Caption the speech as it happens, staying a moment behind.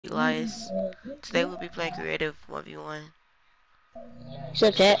Elias. Today we'll be playing creative 1v1.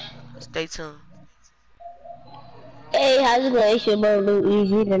 What's chat? Stay tuned. Hey, how's it going? It's your boy Lou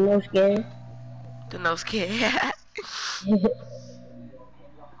Easy, the no scared. The no scared.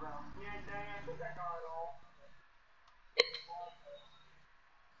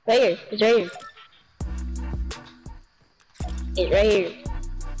 Right here. It's right here. It's right here.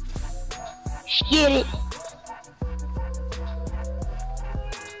 Get it.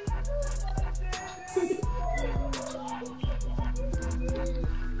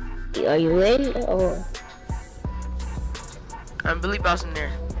 Are you in? Oh. I'm Billy Boss in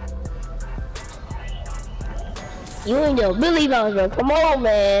there. You and your Billy Bounce, bro. Come on,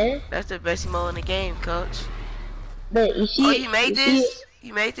 man. That's the best emo in the game, coach. Look, you see Oh, it? you made You this?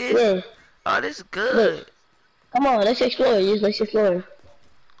 You made this? Yeah. Oh, this is good. Look. Come on, let's explore. Just let's explore.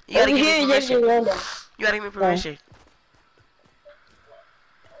 You gotta Over give here me is permission. everything random. You gotta give me permission.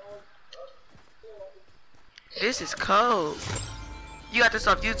 This is cold. You got this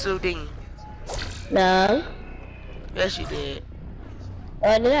off YouTube, didn't you? No. Yes, you did.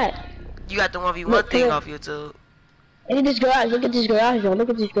 Why did that? You got the 1v1 Look, thing look. off YouTube. Look at this garage. Look at this garage, bro. Look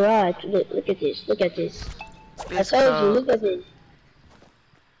at this garage. Look at this. Look at this. This I told you. cold. Look at this.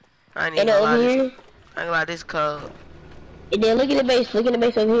 I ain't And even gonna over lie. here. I ain't gonna lie, this cold. And then look at the base. Look at the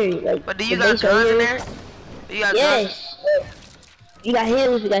base over here. Like, But do you the got base over guns in here. there? Do you got guns? Yes. You got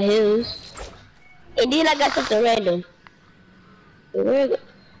hills. We got hills. And then I got something random. Where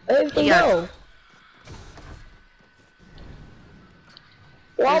everything go?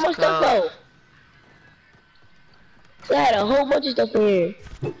 Where all my stuff go? So I had a whole bunch of stuff in here.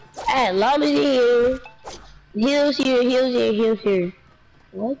 I had llamas in here. Hills here. Hills here. Hills here.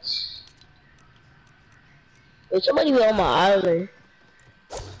 What? Wait, somebody be on my island.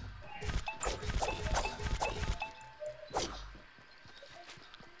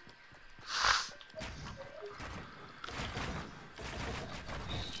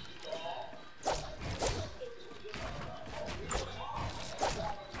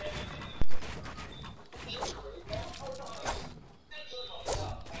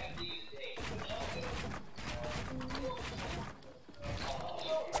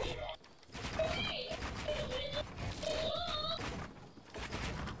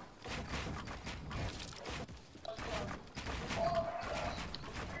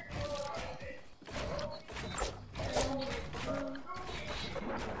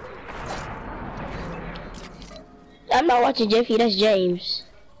 I'm not watching Jeffy, that's James.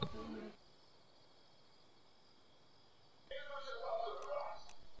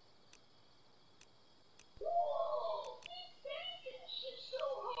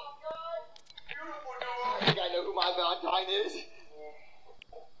 I think I know who my Valentine is.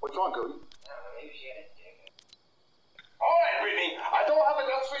 What's wrong, Cody? Alright, Brittany, I don't have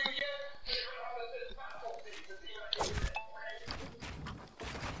enough for you yet.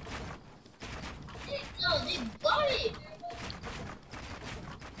 No, they got it.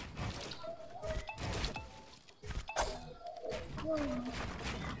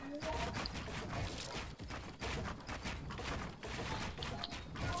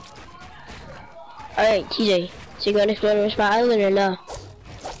 Alright, TJ, so you gonna explore the rest of my island or no?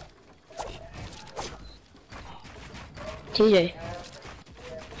 TJ.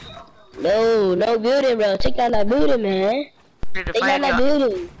 No building, bro. Take down that building, man. Take down that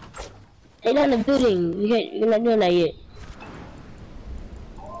building. Take down the building. You're not doing that yet.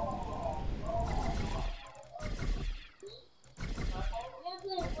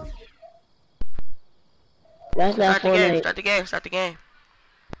 That's not Fortnite. Start the game.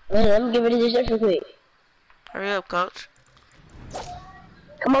 Wait, let me get rid of this stuff real quick. Hurry up, coach.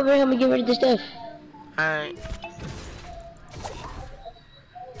 Come over here, let me get rid of this stuff. Alright.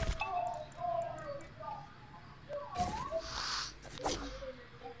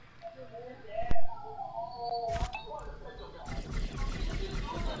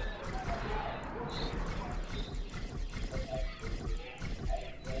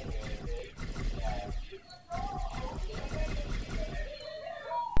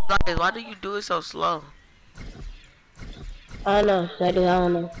 Why do you do it so slow? I don't know, I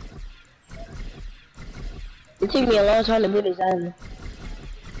don't know. It took me a long time to build this island.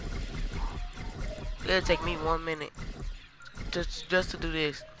 It'll take me 1 minute. Just to do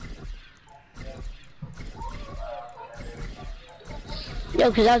this.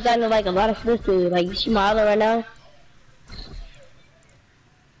 Yo, cause I was doing like a lot of stuff to like, you see my island right now?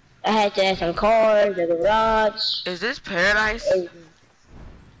 I had to add some cars, a garage. Is this paradise?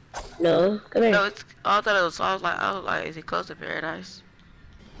 No, come here. No, it's. I thought it was. I was like, is it close to paradise?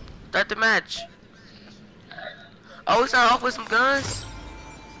 Start the match. Oh, we start off with some guns.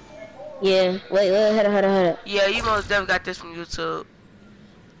 Yeah. Wait, hold on. Yeah, you most definitely got this from YouTube.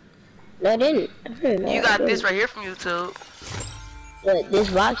 No, I didn't. No, You I got this didn't. right here from YouTube. But this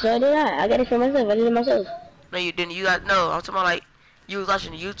box, no, I did not. I got it for myself. I did it myself. No, you didn't. You got no. I'm talking about like you was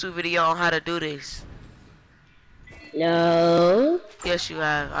watching a YouTube video on how to do this. No. Yes, you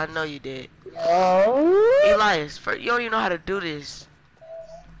have. I know you did. No. Elias, you don't even know how to do this.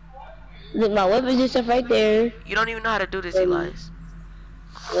 Look, my weapons and stuff right there. You don't even know how to do this, Elias.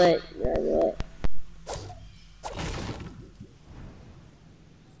 What? What?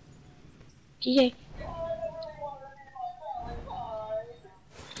 TJ.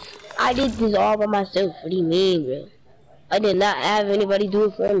 I did this all by myself. What do you mean, bro? I did not have anybody do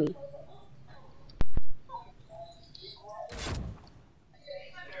it for me.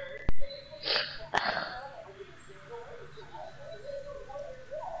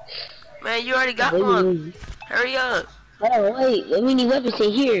 Man, you already got one. Hurry up. Oh, wait. We need weapons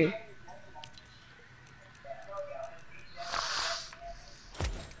in here.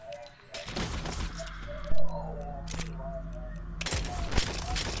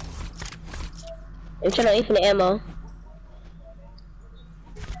 I'm trying to infinite ammo.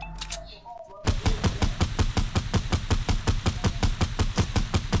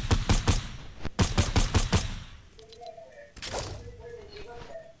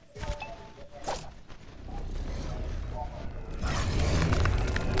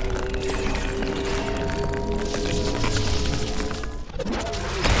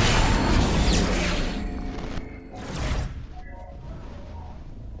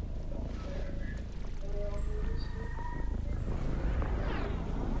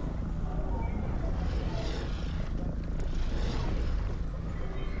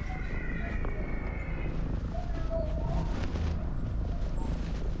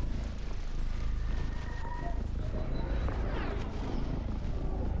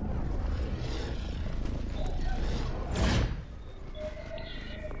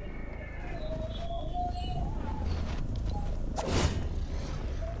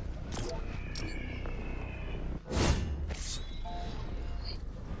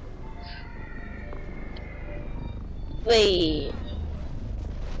 Wait.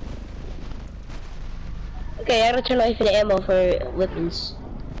 Okay, I gotta turn off the ammo for weapons.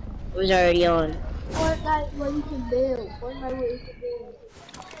 It was already on. Fortnite where you can build. Fortnite where you can build.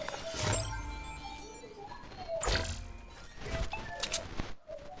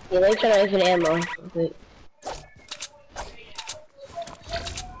 Yeah, let me turn off the ammo. Okay.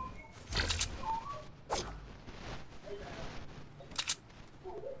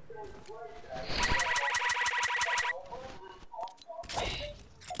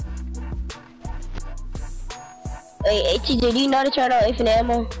 Wait, HTJ, do you know how to turn on infinite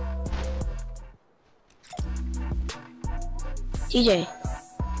ammo? TJ.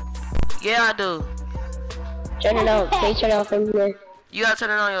 Yeah, I do. Turn it on. Please turn it on from here. You gotta turn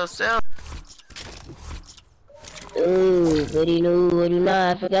it on yourself. Ooh, buddy, no, buddy,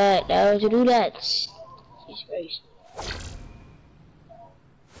 nah, I forgot how to do that. Jesus Christ.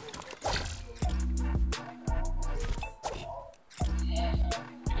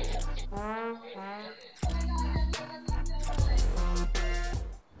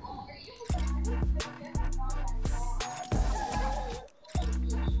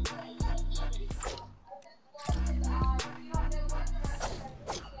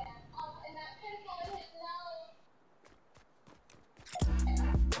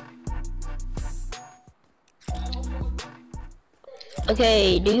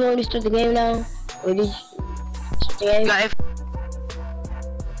 Okay, do you want to start the game now? Or did you start the game? Got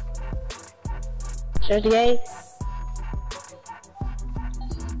Start the game?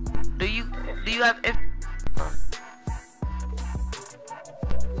 Do you have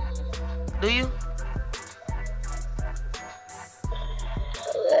Do you?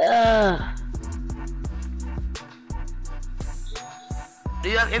 Do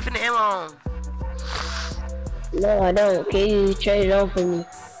you have infinite ammo on? No, I don't. Can you trade it on for me?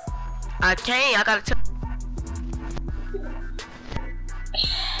 I can't. I gotta tell.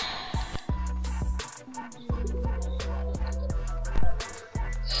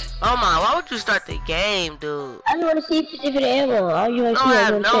 Oh my! Why would you start the game, dude? I just want to see if it's infinite ammo. I just want I to see don't if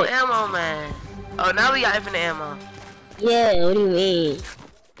have I'm no check. ammo, man. Oh, now we got infinite ammo. Yeah, what do you mean?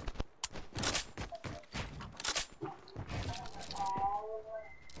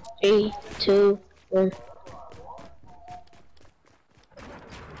 Three, two, one.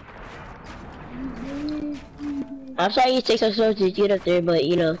 I'm sorry it takes so slow to get up there, but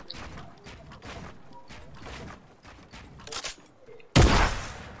you know.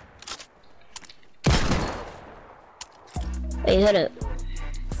 Hey, hold up.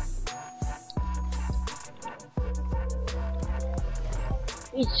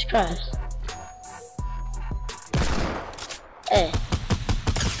 Jesus Christ. Hey.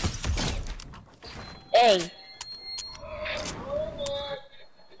 Hey.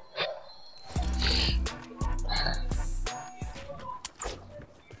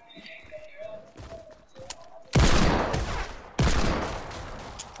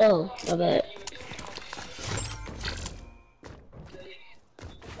 Oh, my bad.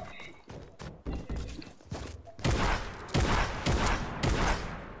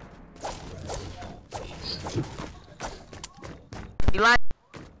 You like?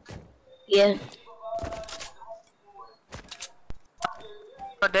 Yeah.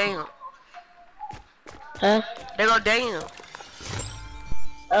 Oh, damn. Huh? They go damn.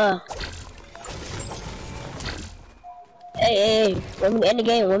 Hey. Let me end the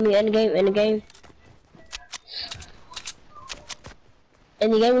game. End the game.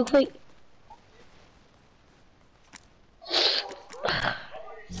 End the game real quick.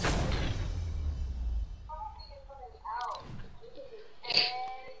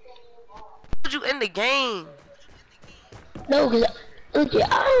 Put you in the game. No, cause I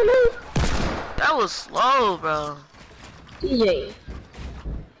don't know. That was slow, bro. DJ.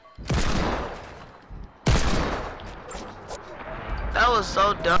 That was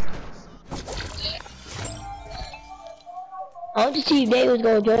so dumb. I want to see if they was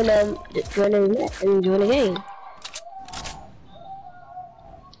gonna join the game.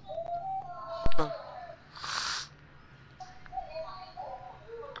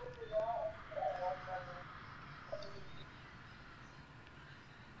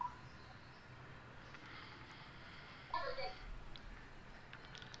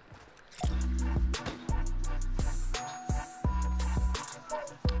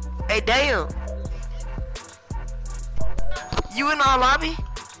 Hey, damn. You in our lobby?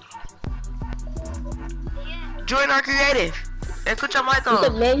 Join our creative. And put your mic What's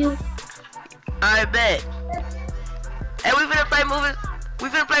up, on. man? I bet. Hey, we finna play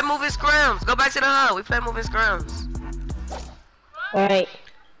moving scrums. Go back to the hub. We play moving scrums. Alright.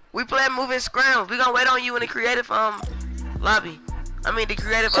 We play moving scrums. We gonna wait on you in the creative lobby. I mean the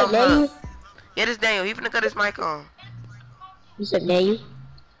creative What's up, hub. Daniel? Yeah, this Daniel. He finna cut his mic on. What's up, Daniel?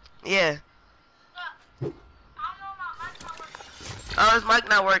 Yeah. Oh, his mic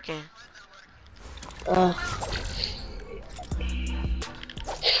not working.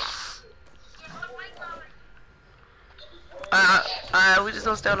 We just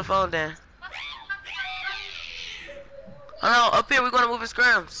gonna stay on the phone then. Hold on, up here we're gonna move in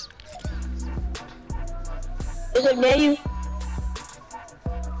scrums. What's up, Daniel?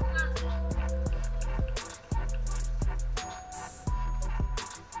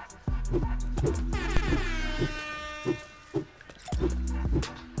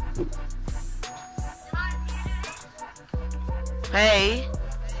 Hey.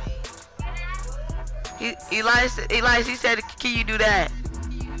 Elias, he said, can you do that?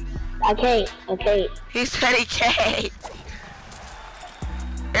 I can't. He said he can't.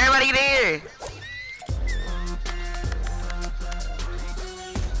 Everybody get in here.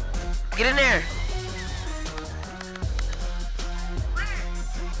 Get in there.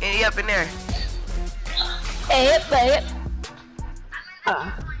 Yeah, up in there. Hey.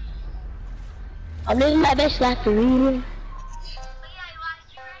 I'm living my best life for reading.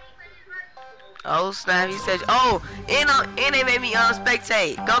 Oh snap, he said, oh, and they made me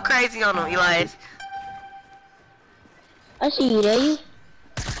spectate. Go crazy on them, Elias. I see you, Daniel.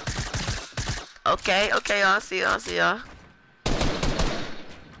 Okay, I'll see y'all.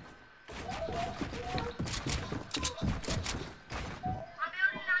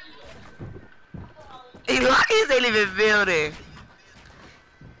 Elias ain't even building.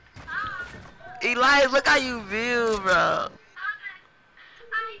 Elias, look how you build, bro.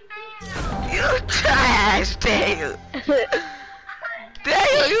 You trash, Daniel.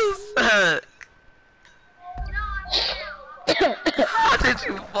 Daniel, you suck. How did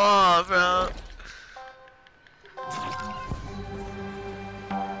you fall, bro?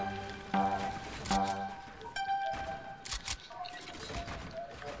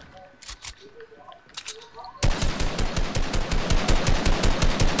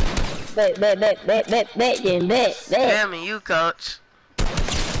 Bet. Damn you, coach.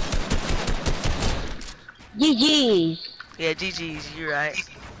 GG's. Yeah, GG's, you right.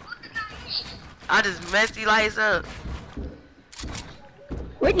 I just messed Elias up.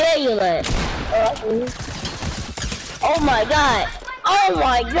 Where Daniel at? Oh my god.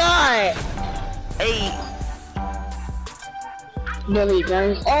 Hey. Billy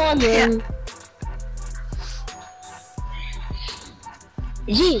guns on him.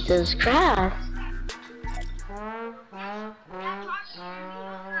 Jesus Christ.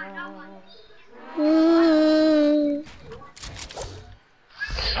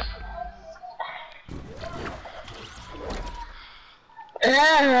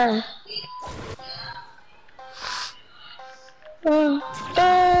 Ah.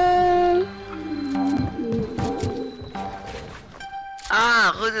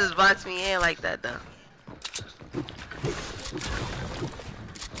 Ah, who just boxed me in like that though?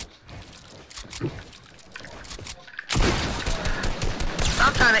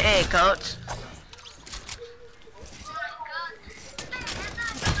 I'm trying to end, coach.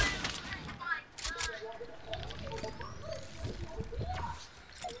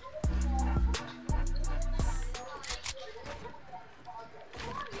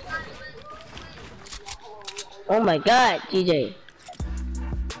 Oh my God, TJ.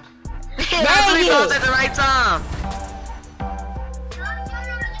 I really called at the right time.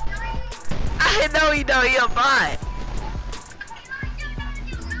 I didn't know he know he a bot.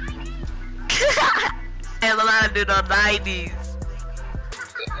 And a lot of do the 90s.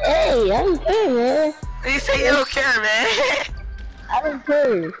 Hey, I don't care, man. You say you don't care, man. I don't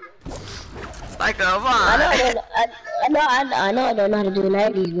care. Like a bot. I know I don't know how to do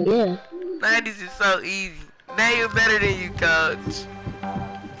 90s, but yeah. 90s is so easy. Now you're better than you, coach.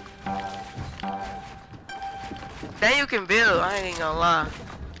 Now you can build, I ain't gonna lie.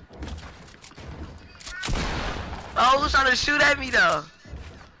 Oh, who's trying to shoot at me though?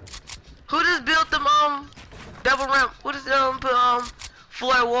 Who just built the double ramp? Who just put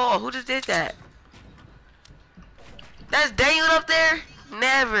floor wall? Who just did that? That's Daniel up there?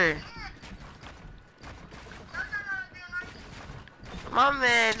 Never. My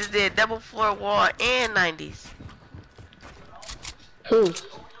man just did double floor wall and 90s. Who?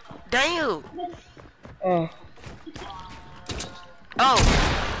 Daniel. Oh.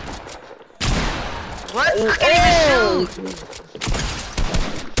 What? I can't even shoot.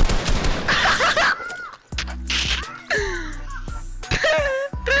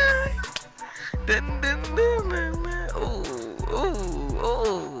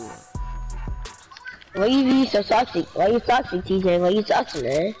 Ooh. Why you be so toxic? Why you toxic, TJ? Why you toxic,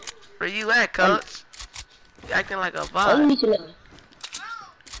 man? Where you at, coach? You acting like a Why you bot. need to know?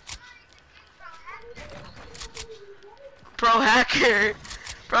 Pro hacker.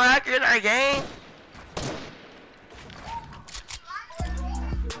 Pro hacker in our game?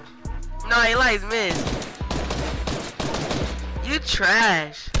 No, Eli's missed. You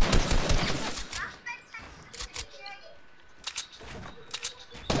trash.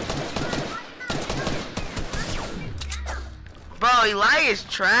 Bro, Eli is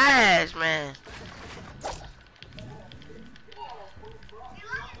trash, man.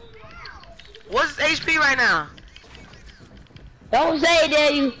 What's his HP right now? Don't say it,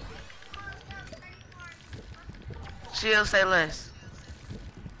 Daniel. She'll say less.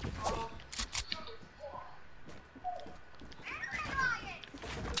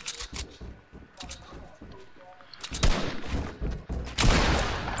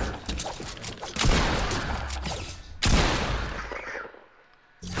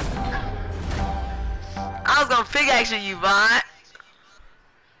 I was gonna pickaxe you, bot.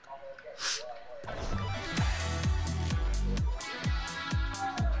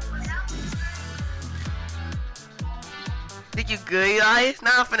 Think you good, Eli?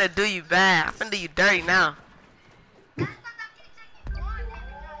 Now I'm finna do you bad. I'm finna do you dirty now.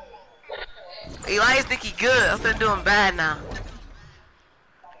 Elias think he good. I'm finna do him bad now.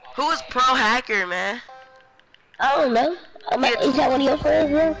 Who is pro hacker, man? I don't know. Is that one of your friends,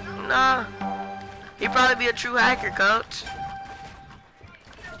 bro? Nah. He probably be a true hacker, coach.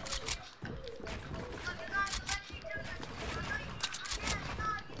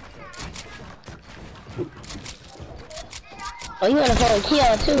 Oh, you wanna phone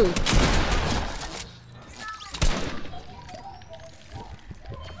kill too?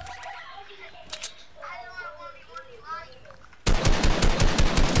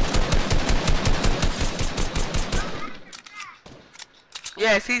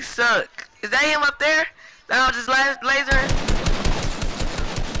 Yes, he suck. Is that him up there? That was just laser?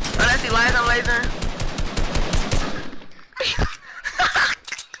 Oh, that's Elias on laser?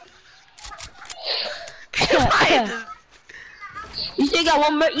 You still got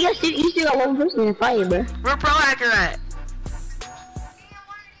one more. You still got one person in fire, bro. Where pro hacker at?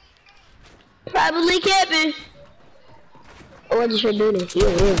 Probably camping. Oh, what you should do this?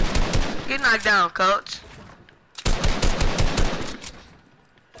 Yeah. Get knocked down, coach.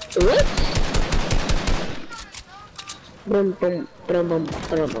 What? Boom, boom, boom, boom,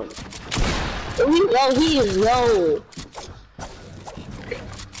 boom, boom. Oh, he is low.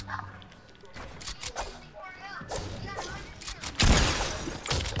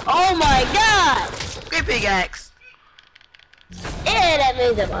 Oh my God! Get pickaxe. Yeah, that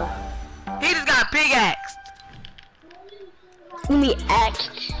means him. He just got pickaxed. me act.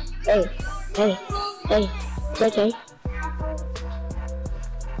 Hey, hey, hey, it's okay.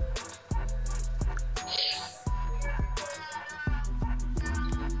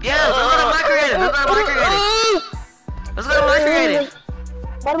 Yeah, let's go to my creative. Let's go to my creative. Let's go to my creative.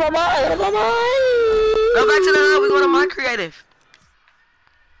 What about mine? What about mine? Go back to the hub. We go to my creative.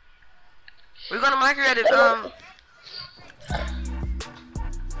 We go to my creative.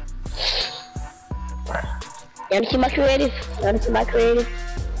 You wanna see my creative? You wanna see my creative?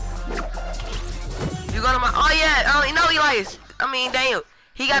 You go to my. Oh yeah. You know Elias. I mean Daniel.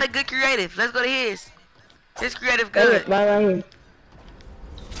 He got a good creative. Let's go to his. His creative good. Right here.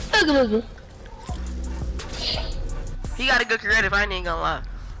 He got a good creative. I ain't even gonna lie.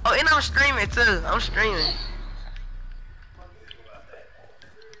 Oh, and I'm streaming too. I'm streaming.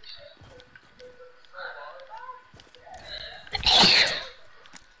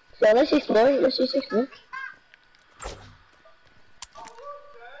 So let's explore. Let's just explore.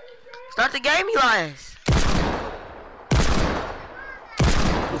 Start the game, Elias.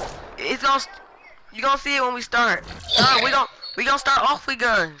 It's gonna. You gonna see it when we start. We gonna start off with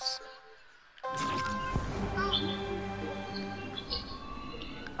guns.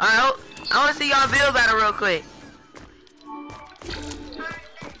 Alright, I wanna see y'all build battle real quick.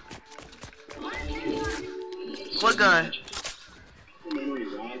 What gun?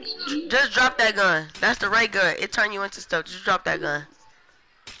 Just drop that gun. That's the right gun. It turn you into stuff. Just drop that gun.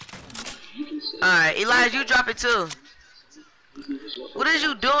 Alright, Elias, you drop it too. What is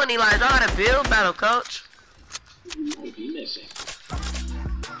you doing, Elias? I gotta build battle, coach.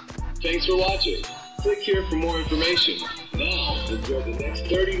 Thanks for watching. Click here for more information. Now, enjoy the next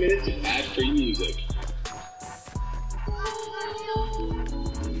 30 minutes of ad-free music.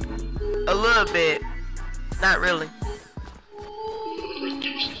 A little bit. Not really.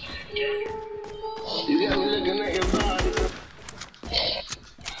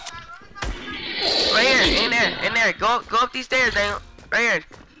 Right here, in there. Go up these stairs, Daniel. Right here.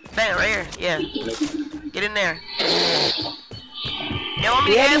 Bam, right here. Yeah. Get in there. Y'all want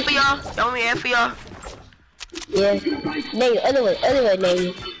me to add for y'all? Y'all want me to add for y'all? Yeah. Name, other way,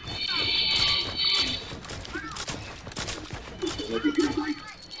 name.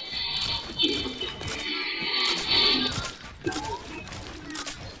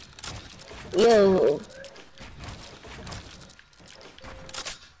 Yo.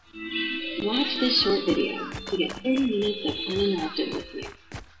 Watch this short video to get 30 minutes of fun and laughter with me.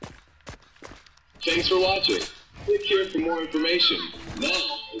 Thanks for watching. Click here for more information. Now,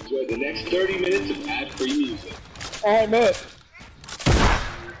 enjoy the next 30 minutes of ad-free music. I bet.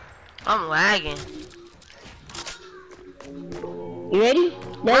 I'm lagging. You ready?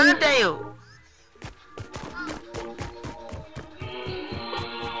 Run, Daniel.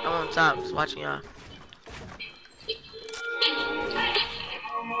 I'm on top, just watching y'all.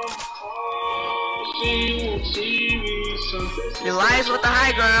 Elias with the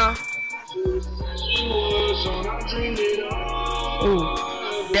high ground. Ooh.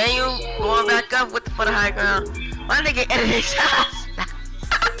 Daniel going back up with for the high ground. My nigga edited shots.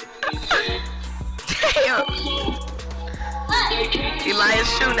 Damn. Elias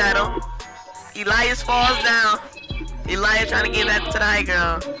shooting at him. Elias falls down. Elias trying to get back to the high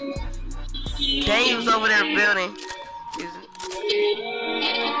ground. Daniel's over there building.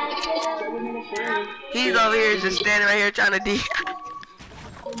 He's over here just standing right here trying to D.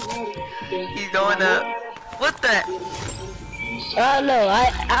 He's going up. What the? I don't know. I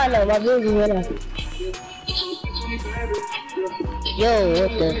don't know. My building went up. Yo,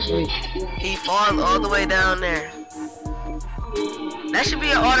 what the freak? He falls all the way down there. That should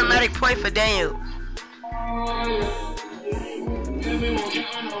be an automatic point for Daniel.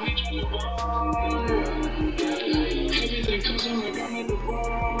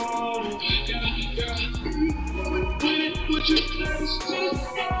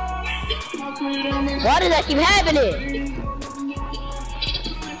 Why does that keep happening?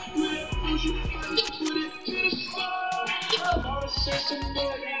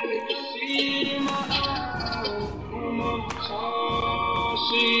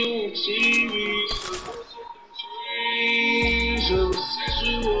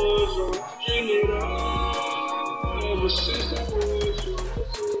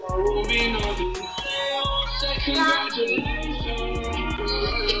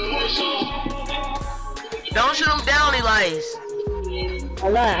 Don't shoot him down, Elias.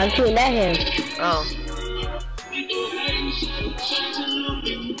 I'm not. I'm shooting at him. Oh.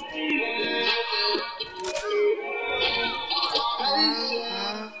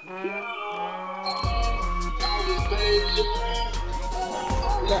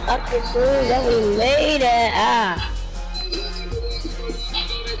 The upper school that we made it. Ah.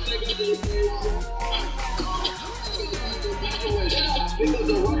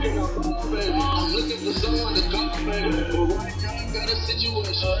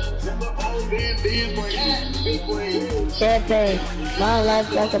 Champagne, my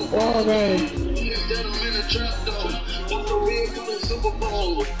life like a ball game.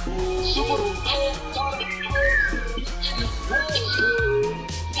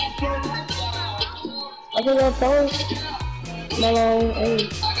 I can go first. Mellow, hey.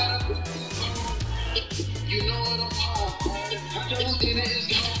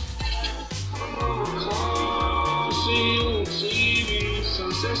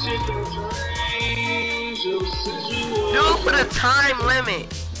 Dude, put a time limit.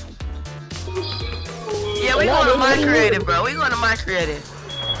 Yeah, we going to my creative, bro. We going to my creative.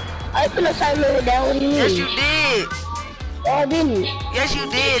 I put a time limit down. What do you mean? Yes, you did. Oh, I didn't. Yes, you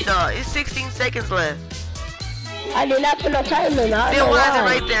did, dog. It's 16 seconds left. I did not put no time limit. I Then don't know why is it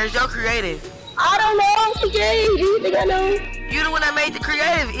why. right there? It's your creative. I don't know. Okay, you think I know? You the one that made the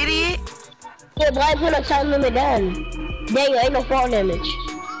creative, idiot. Yeah, but I put a time limit down. Dang, ain't no fall damage.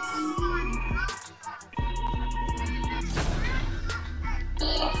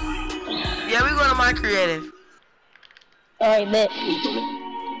 Yeah, we going to my creative. Alright, bet.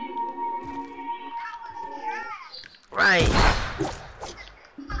 Right.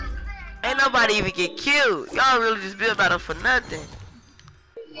 Ain't nobody even get killed. Y'all really just build battle for nothing.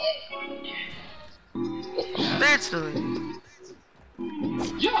 Literally.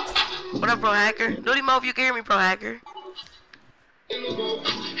 What up, Pro Hacker? Duty Mo, if you can hear me, Pro Hacker. If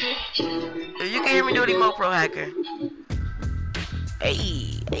you can hear me, Duty Mo, Pro Hacker. Hey,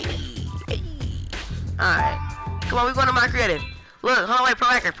 hey, hey. Alright. Come on, we going to my creative. Look, hold on, wait, Pro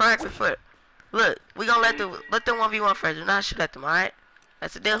Hacker foot. Look, we gonna let them 1v1 first. Do not shoot at them, alright?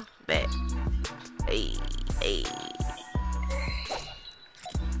 That's the deal? Bet. Hey, hey.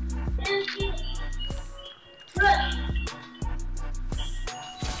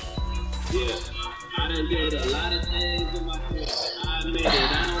 Yeah, I done did a lot of things in my life. I admit it.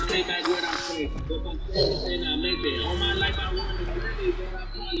 I don't take back what I say. If I'm saying I make it. All my life I wanted to really, but I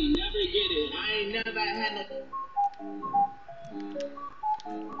probably never get it. I ain't never had no.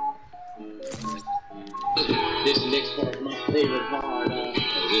 This next part is my favorite part.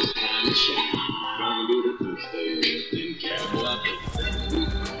 This time to shine. I'm gonna do the two stairs and careful up.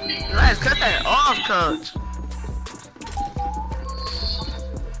 Guys, cut that off, coach.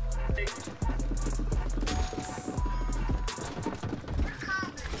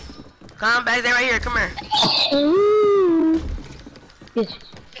 Come back there right here, come here. Yes.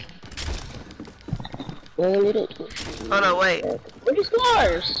 Hold on, wait. Where the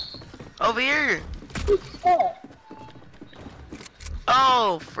scars? Over here. Where's the scar?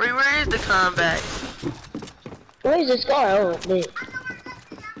 Oh, free, where is the combat? Where's the scar? Oh, man.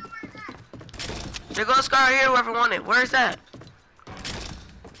 There goes Scar here, whoever won it. Where's that?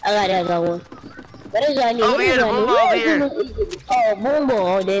 I got one. What is that? Over here, the Boombo over here. Oh,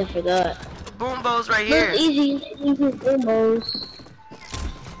 Boombo. Oh, they forgot. Boombo's right here. Look, easy Boombos.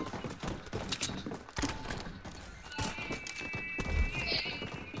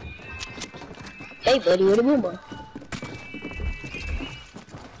 Hey, buddy, where the Boombo?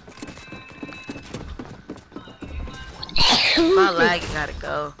 My lag gotta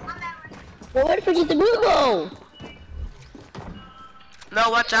go. Well, where the frick is the Boombo? No,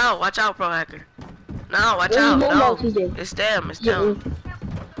 watch out, Pro Hacker. No, watch Where's out, the no. Boombo, TJ? It's them.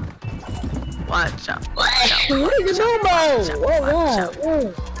 Watch out, watch out. Where's the Boombo?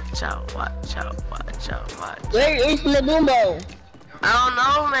 Watch out, watch out. Where is the Boombo? I don't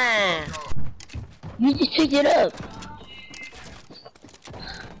know, man. You just picked it up.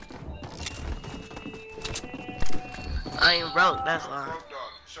 I ain't broke, that's why.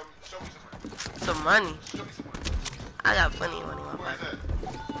 Some money. I got plenty of money in my pocket.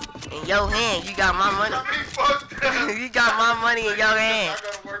 In your hand, you got my money. You got my money in your hand. I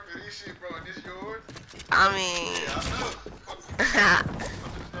gotta work for this shit, bro. And this yours? I mean, Yeah,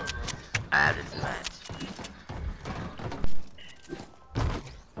 I have this match.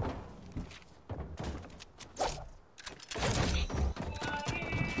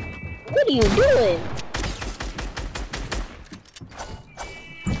 What are you doing?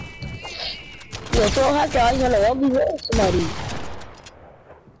 Yo, throw hot dogs on the rugby with somebody.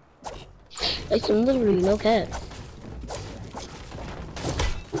 Like some literally no cap.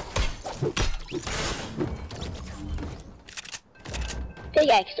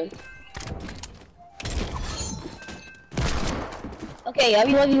 Pickaxe him. Okay, are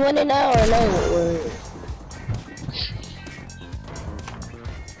we 1v1 now or no? Or...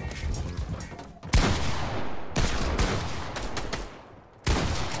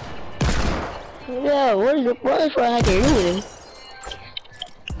 Yeah, what is for a hacker doing?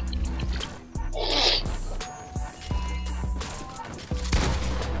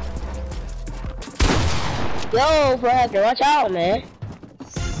 Yo, bro, watch out, man.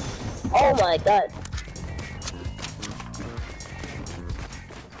 Oh my god.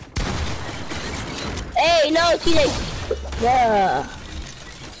 Hey, no, TJ. Yeah.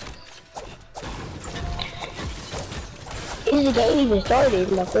 This game even started,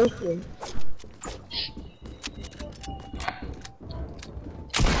 my first one.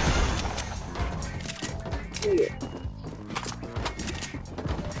 Yeah.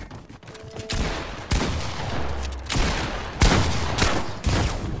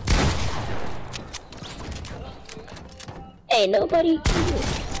 Hey, nobody.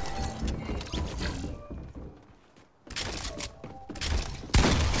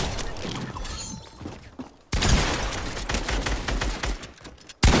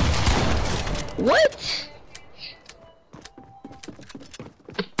 What?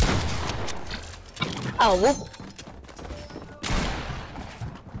 Oh, whoop.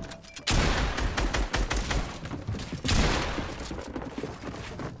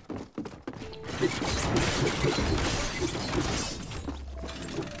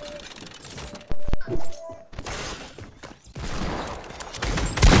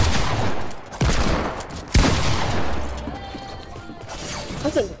 I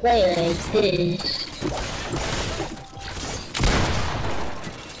can play like this.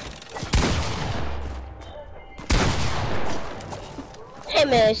 Hey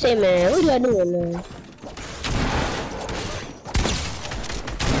man, say man, what are you doing now?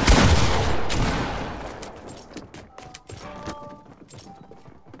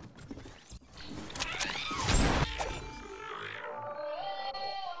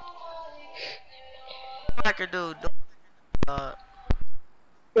 Hacker dude.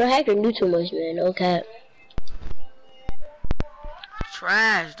 Bro, hacker do too much, man. No cap.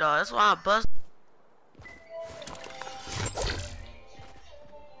 Trash, dog. That's why I bust.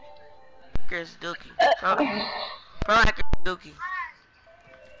 Hacker's dookie. Pro hacker dookie.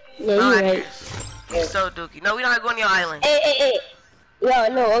 Yeah, Pro you right. hackers. He's so dookie. No, we not going to your island. Hey. Yo,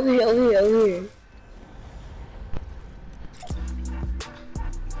 no, over here.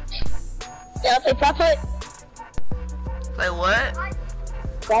 Yeah, play prop hunt. Play what?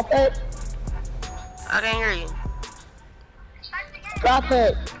 Prop hunt. I can't hear you. Prop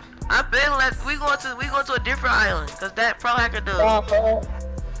hunt. I been left. We going to a different island, cause that pro hacker dude. Prop hunt.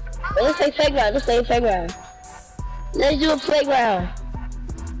 Let's play playground. Let's do a playground.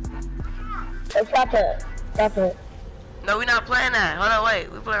 Or prop hunt. No, we not playing that. Hold on,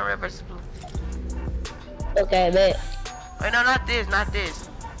 wait. We playing red versus blue. Okay, bet. Wait, no, not this.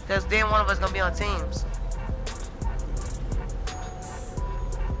 Cause then one of us gonna be on teams.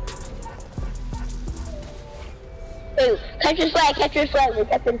 Wait, capture his flag.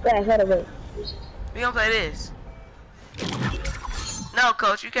 Hold on, wait. We gonna play this. No,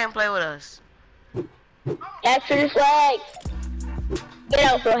 coach, you can't play with us. Capture the flag. Get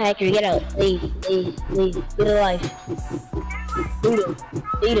out, pro hacker. Get out. Leave. Get alive.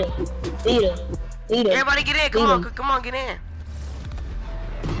 Beat him. Everybody get in. Come on, get in.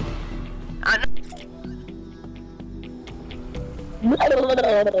 I know.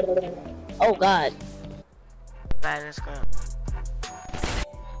 Oh God. Bad in this ground.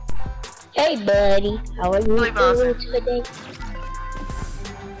 Hey buddy, how are you Really bouncing. doing today?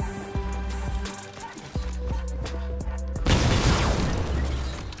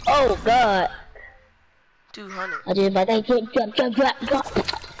 Oh God. 200. I just about that drop.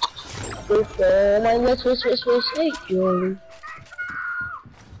 My what's hey Joey.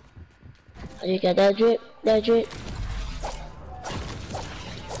 I just got that drip.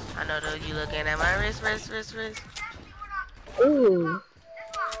 I know though, you looking at my wrist. Ooh.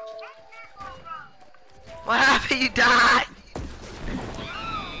 What happened? You died.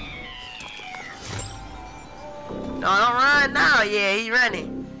 No, don't run now. Yeah, he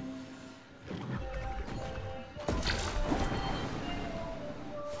running.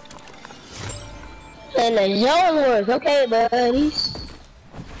 And the zone work, okay, buddies.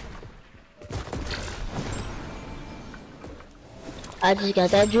 I just got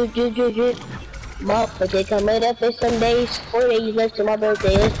that drip. Mop, but they come right up for some days. 4 days left to my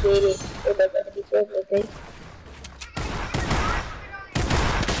birthday. Let's get it. Okay.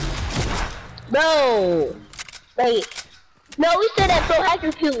 No! Wait. No, we said that Pro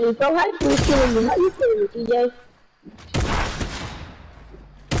Hacker killed me. Pro Hacker was killing me. How you killing me, TJ?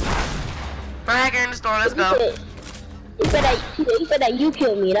 Pro hacker in the store. Let's go. He said that you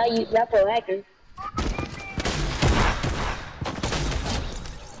killed me, not Pro Hacker.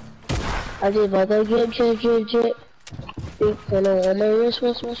 I just about to drip. Big fan on my wrist.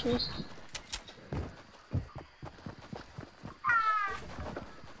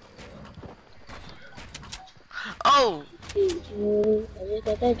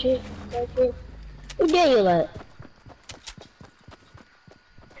 got that trick. Who Daniel at?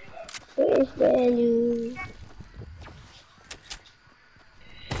 Where's Daniel?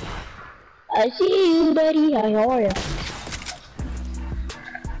 I see you, buddy. How are you?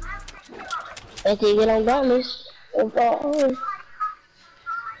 I think it on Dauntless.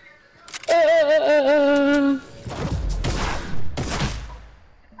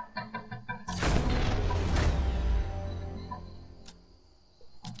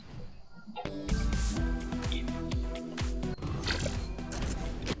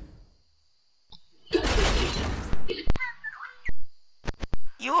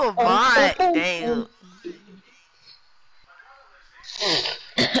 You a bot, damn.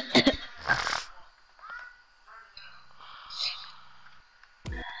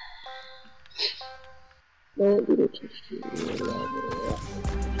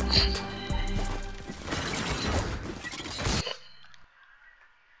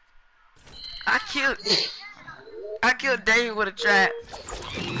 I killed Daniel with a trap.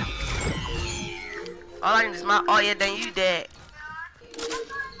 All I need is my, oh yeah, Daniel, you dead.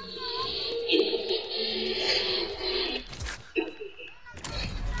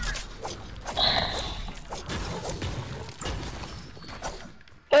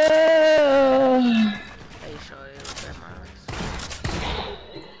 Hey, sure, it was that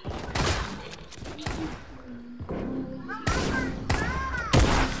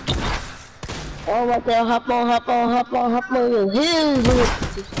Oh, what the hell? Hop on your heels.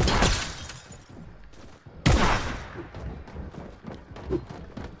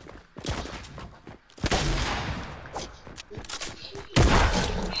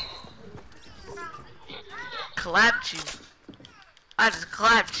 Clapped you. I just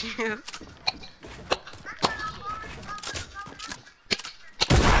clapped you.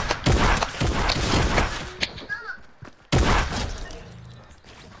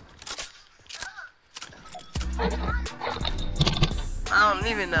 I don't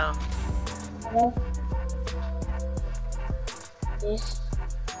even know. Hello? Yes.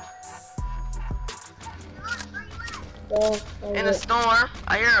 In a storm,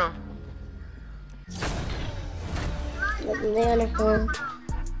 I hear him. They're on the phone.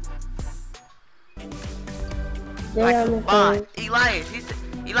 They're Like on a the bot. phone.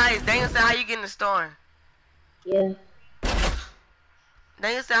 Elias, Daniel said how you get in the storm. Yeah.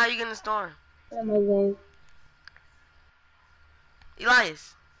 Daniel said how you get in the storm. I'm my game.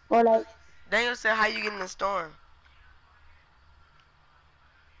 Elias. Fortnite. Daniel said how you get in the storm.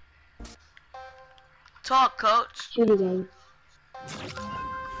 Talk, coach. Shooting game.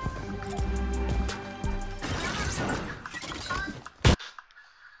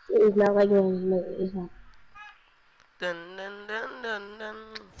 It's not like no, it's not. Dun, dun, dun, dun, dun.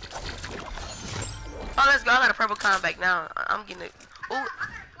 Oh, let's go. I got a purple combat now. I'm getting it. Ooh,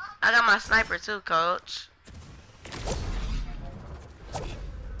 I got my sniper too, coach.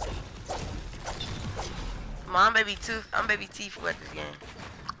 I'm baby Tifu at this game.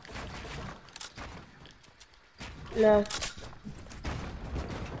 No.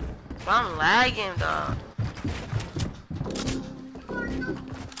 But I'm lagging, dog.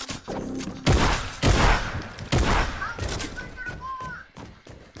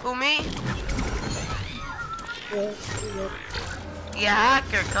 Who, me? Yeah,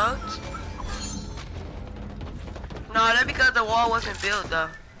 hacker, coach. No, that's because the wall wasn't built, though.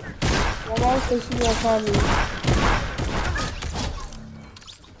 Well, I think she won't call me.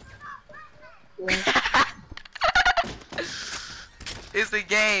 Yeah. It's a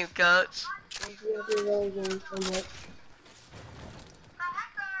game, coach.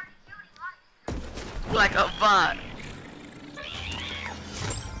 Like a bot.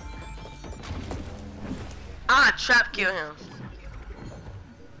 I'll trap kill him.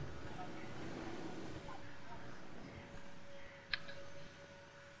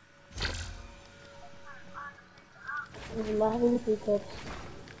 I'm not having pickups.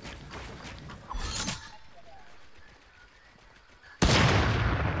 I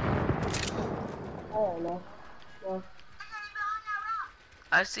don't know. Yeah.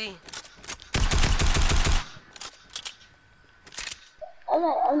 I see.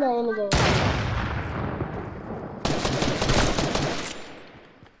 I'm not in the game.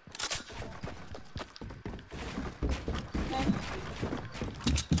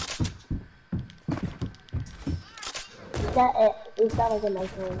 It's not like a nice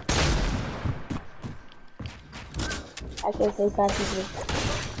one. I can say passively.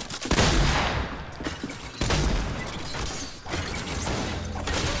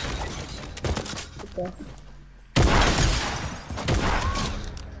 Okay.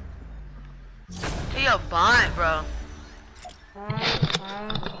 He a bot, bro.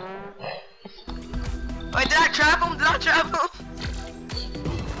 trap him? Did I trap him?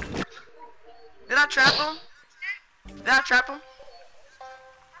 Did I trap him? Did I trap him?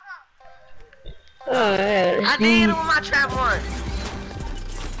 Alright. I did hit him with my trap once.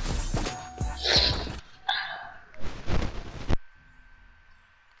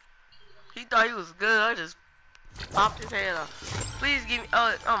 He thought he was good. I just popped his head off. Please give me.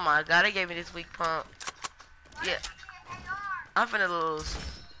 Oh my god, they gave me this weak pump. Yeah. I'm finna lose.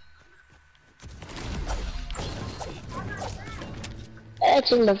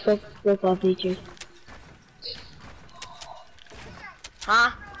 Actually, the football feature.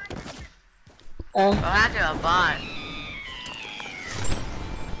 Huh? Uh. Oh, I did a bot.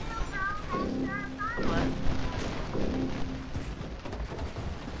 What?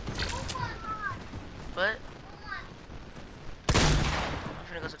 What? I'm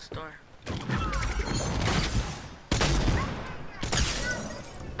finna go to the store.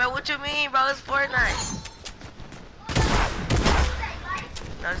 Bro, what you mean, bro? It's Fortnite.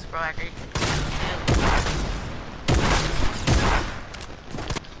 No, this is bro, I agree.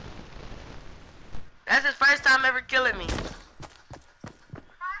 That's his first time ever killing me.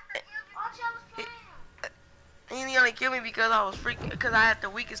 He only killed me because I was freaking, because I had the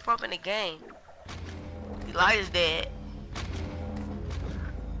weakest pump in the game. Elijah's dead.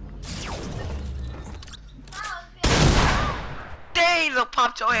 Dang, he'll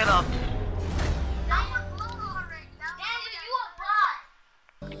pop your head off.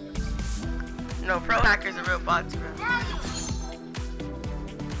 No, pro hacker's a real box, bro.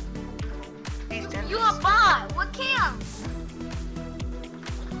 He's 10. You a bot? What cam?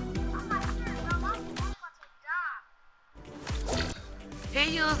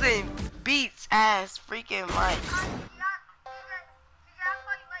 He using Beats ass freaking mic.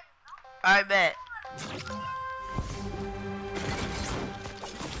 Alright, bet.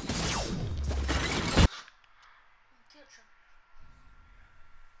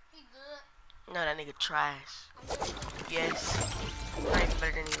 No, that nigga trash. Yes. Not even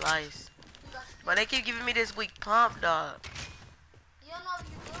better than Elias. But they keep giving me this weak pump, dog.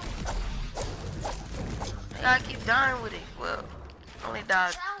 I gotta keep dying with it. Well, only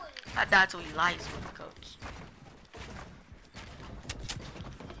died. I died to Elias with the coach.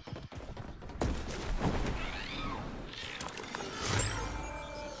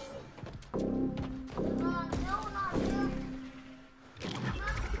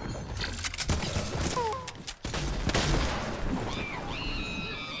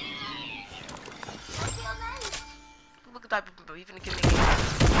 Look at that people, he finna kill me again.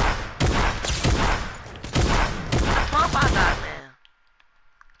 The pump I got, man.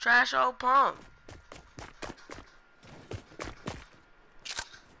 Trash old pump.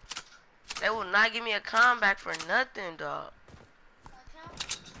 They will not give me a comeback for nothing, dog.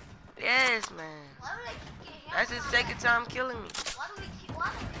 Yes, man. That's his second time killing me.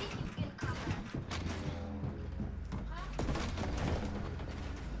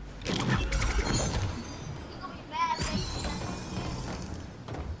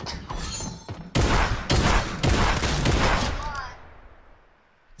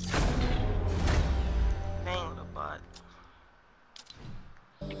 Dang, the bot.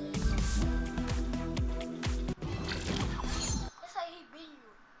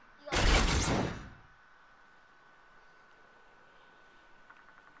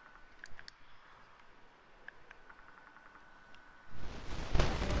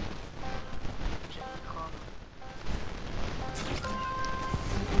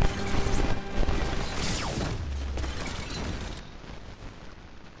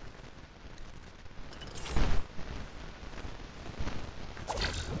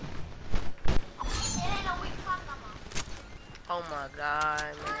 Oh my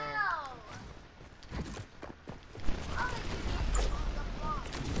god, man.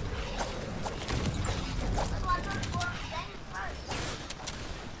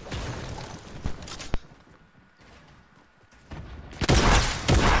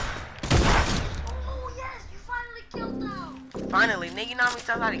 Oh yes, you finally killed them. Finally, nigga, you know how many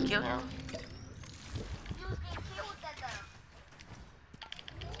times I didn't kill him? You was getting killed with that though.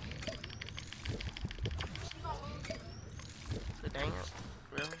 So dang it,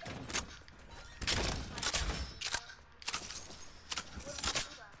 really?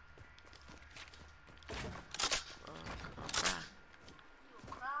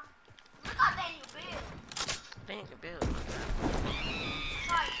 Dang, Bill.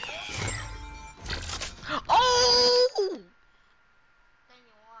 Oh!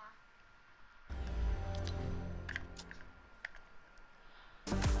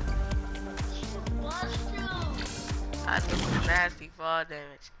 I took some nasty fall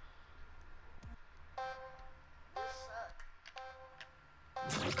damage.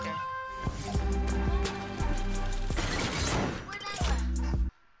 Okay.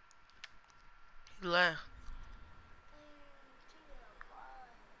 He left.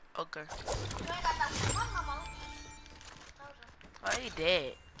 Okay. Oh, he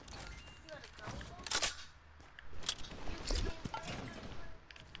dead.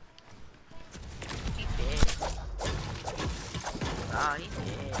 He dead. Ah, he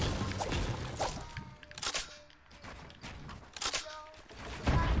dead.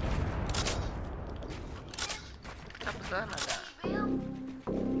 What type of gun I got?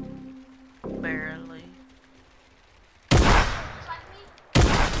 Barely.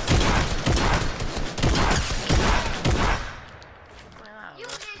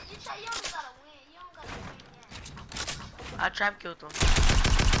 I trap killed him.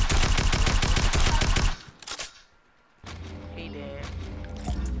 He dead.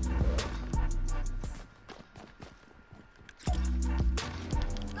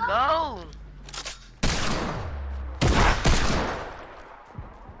 Go!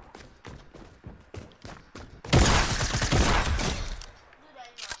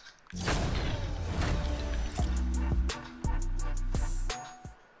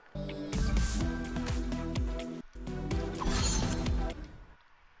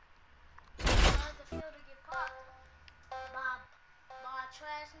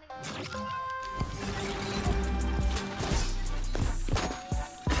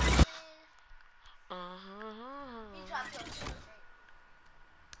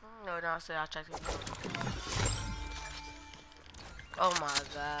 No, no, I said I'll check it. Oh my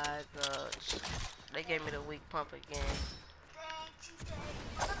god, gosh. They gave me the weak pump again.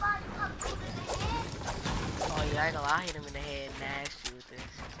 Oh yeah, I ain't gonna lie, I hit him in the head nasty with this.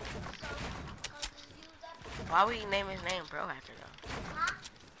 Why would he name his name Pro Hacker though?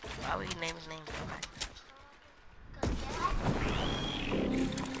 Why would he name his name Pro Hacker?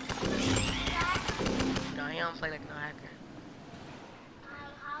 No, he don't play like no hacker.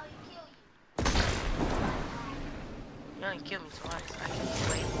 You only killed me twice. I killed him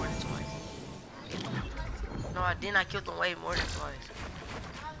way more than twice. No, I didn't. I killed him way more than twice.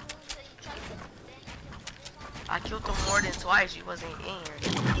 I killed him more than twice. You wasn't in here.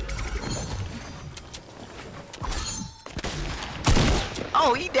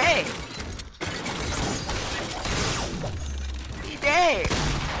 Oh, he dead. He dead.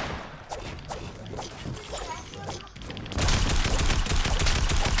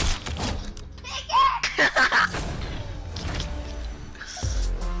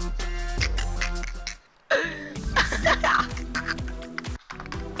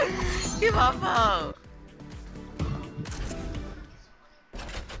 Give my phone.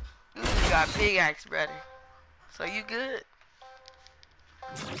 You just got big axe, brother. So you good?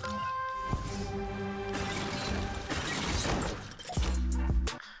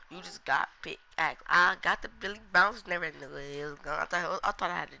 You just got big axe. I got the Billy Bounce. Never knew it was gone. I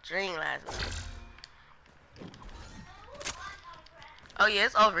thought I had a dream last night. Oh yeah,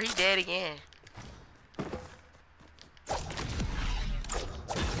 it's over. He dead again.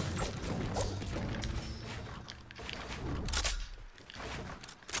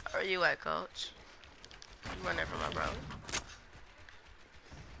 Where you at, coach? You running from my bro?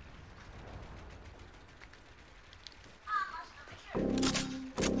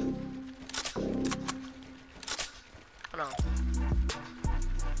 Hold on.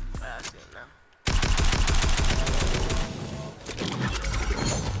 Oh, I see him now.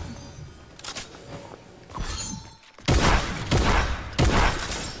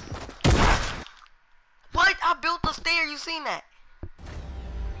 What? I built the stair. You seen that?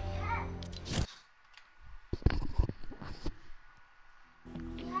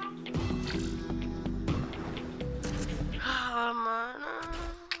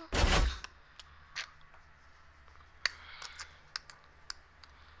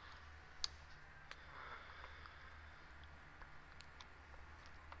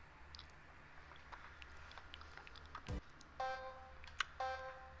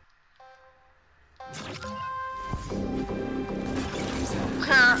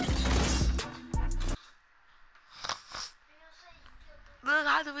 Look,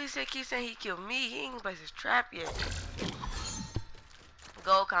 how do we keep saying he killed me? He ain't placed his trap yet.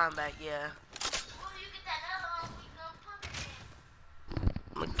 Gold combat, yeah.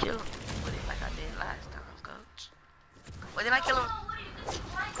 I'm gonna kill him with it like I did last time, coach. What did I kill him?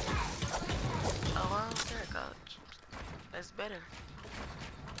 Oh, I don't care, coach. That's better.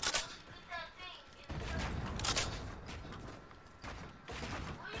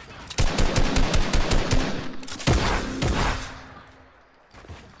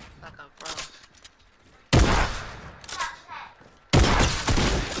 Like a pro.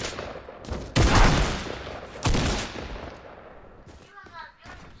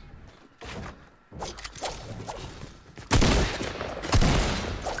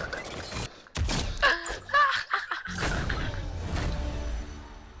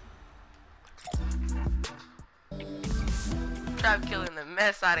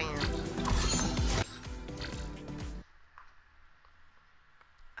 mess out of him.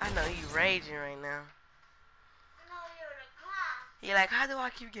 I know you raging right now. You're like, how do I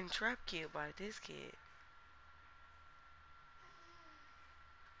keep getting trap killed by this kid?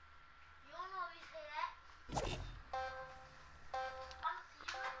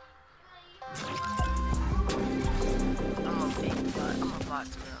 I'm a big bot. I'm a bot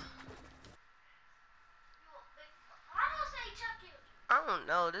now. I don't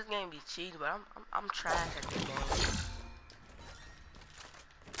know. This game be cheating, but I'm trash at this game.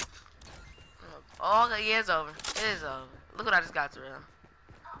 Oh, okay, yeah, it's over. It is over. Look what I just got to him.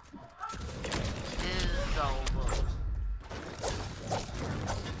 It is over.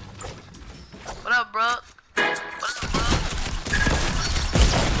 What up, bro? What's up, bro?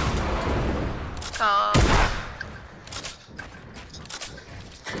 Call.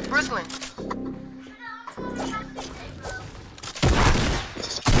 Brooklyn.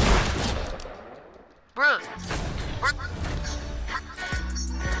 Brooke.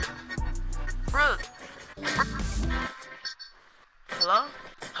 Brooke. Hello?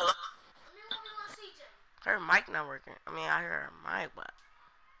 Hello? Her mic not working. I mean, I hear her mic, but...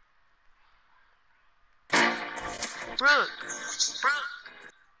 Brooke.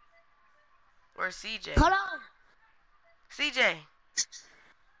 Where's CJ? Hold on. CJ.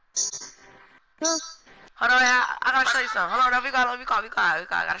 Huh? Hold on, I gotta show you something. Hold on, we got. I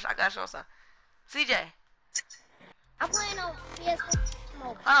gotta show you something. CJ. I'm playing on PS4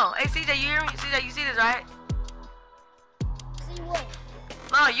 mode. Oh, hey CJ, you hear me? CJ, you see this, right? See what?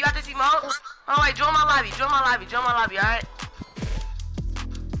 No, you got this emote? Oh wait, join my lobby, alright?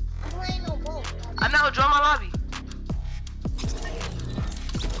 I'm playing on both. I know, join my lobby.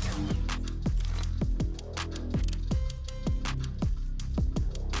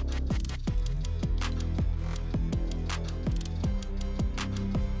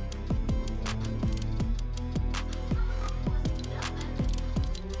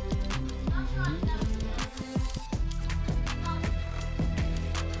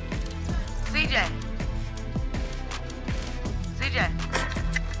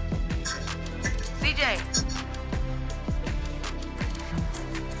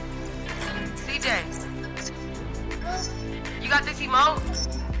 CJ, you got this emote?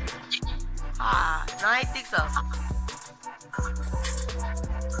 Ah, no, I ain't think so.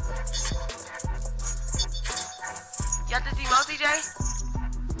 You got this emote, CJ?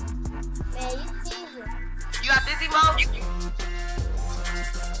 Man, you teasing. You got this emote?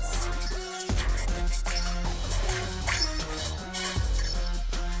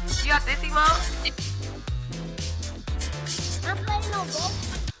 You got this emote? I'm playing on both.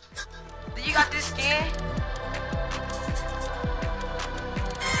 Do you got this skin?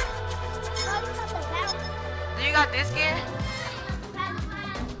 Do you got this skin?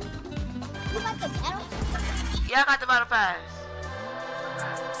 You got the battle? Yeah, I got the battle pass.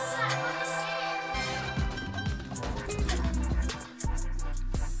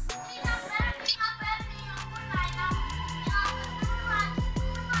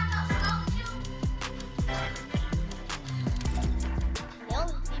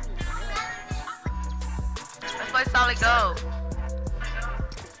 Let's play Solid Gold.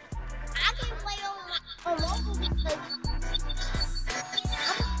 I can play on local because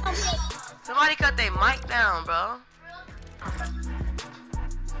I'm Somebody cut their mic down, bro.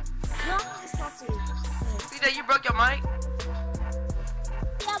 no, it's not to me. See that you broke your mic?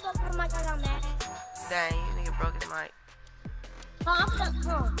 Yeah, but for my God, I'm mad. Dang, you nigga broke his mic. No,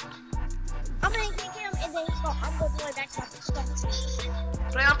 I'm gonna kick him and then I'm gonna do it back to the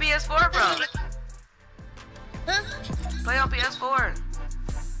Play on PS4, bro. Huh? Play on PS4.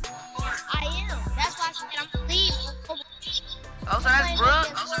 I am. That's why I said I'm leaving. Oh, so that's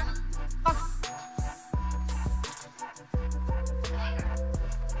Brooke?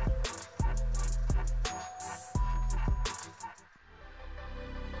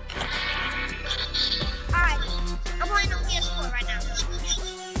 Alright, I'm playing on PS4 right now.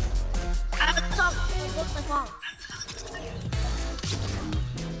 I have to talk with my phone.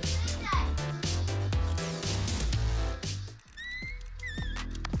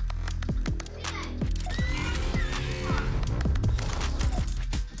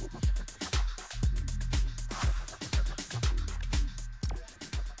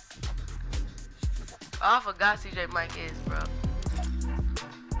 Oh, I forgot CJ mic is, bro.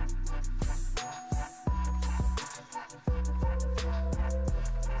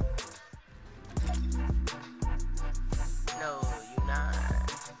 No, you not.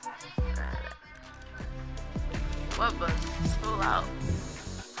 What bus? School out.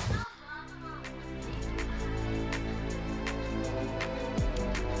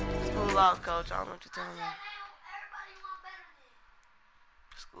 law coach. I don't know what you're telling me.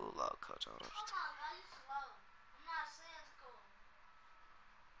 School law coach. I don't know what you're telling me.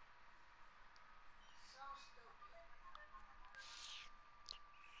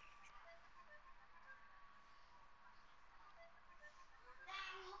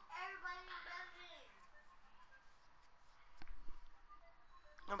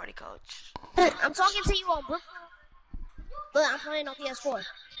 Nobody coach. I'm talking to you on Brooklyn. Look, I'm playing on PS4.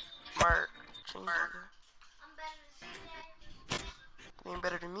 Mark. You ain't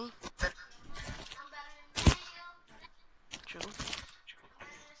better than me. True.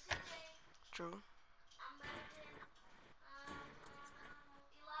 True.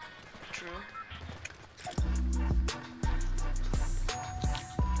 True.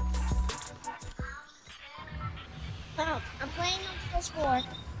 No, I'm playing on PS4.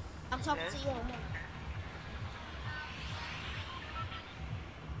 I'm talking to you on Brooklyn.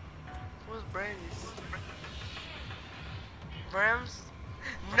 Who's Brady's? Rams?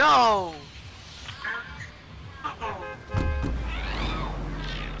 No!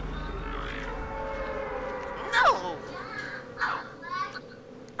 No!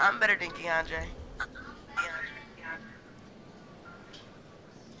 I'm better than Keandre.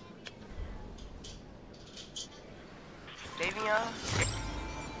 Davion?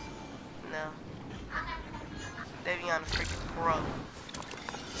 No. Davion is freaking pro.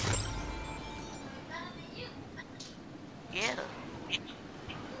 Yeah.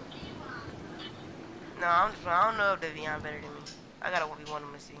 No, I don't know if Davion better than me. I gotta 1v1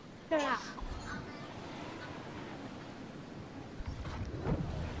 him and see. Yeah.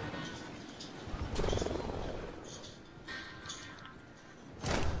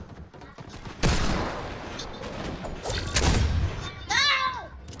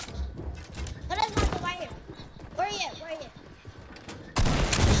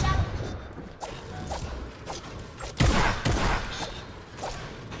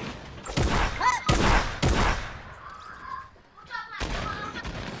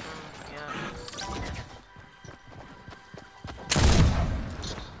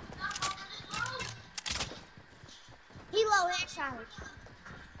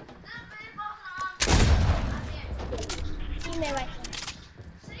 Teammate right there.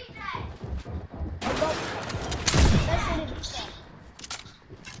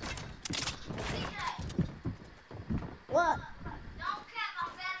 What?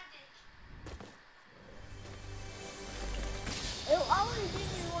 It'll always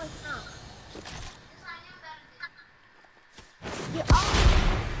give you one time. You always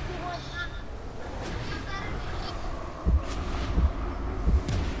give me one time.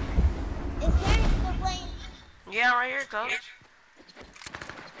 Is Terry still playing? Yeah, I'm right here, coach.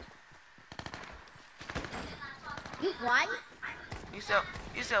 You quiet? You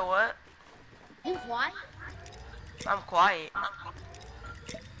said what? You quiet? I'm quiet.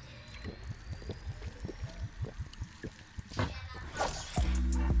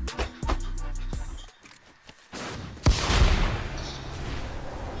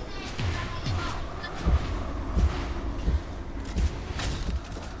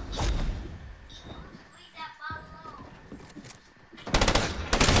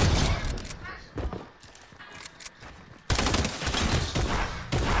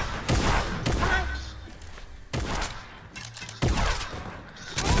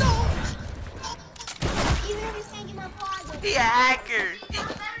 He a hacker.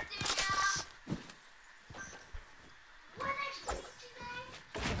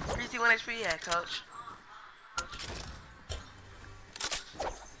 3C1 HP, yeah, coach.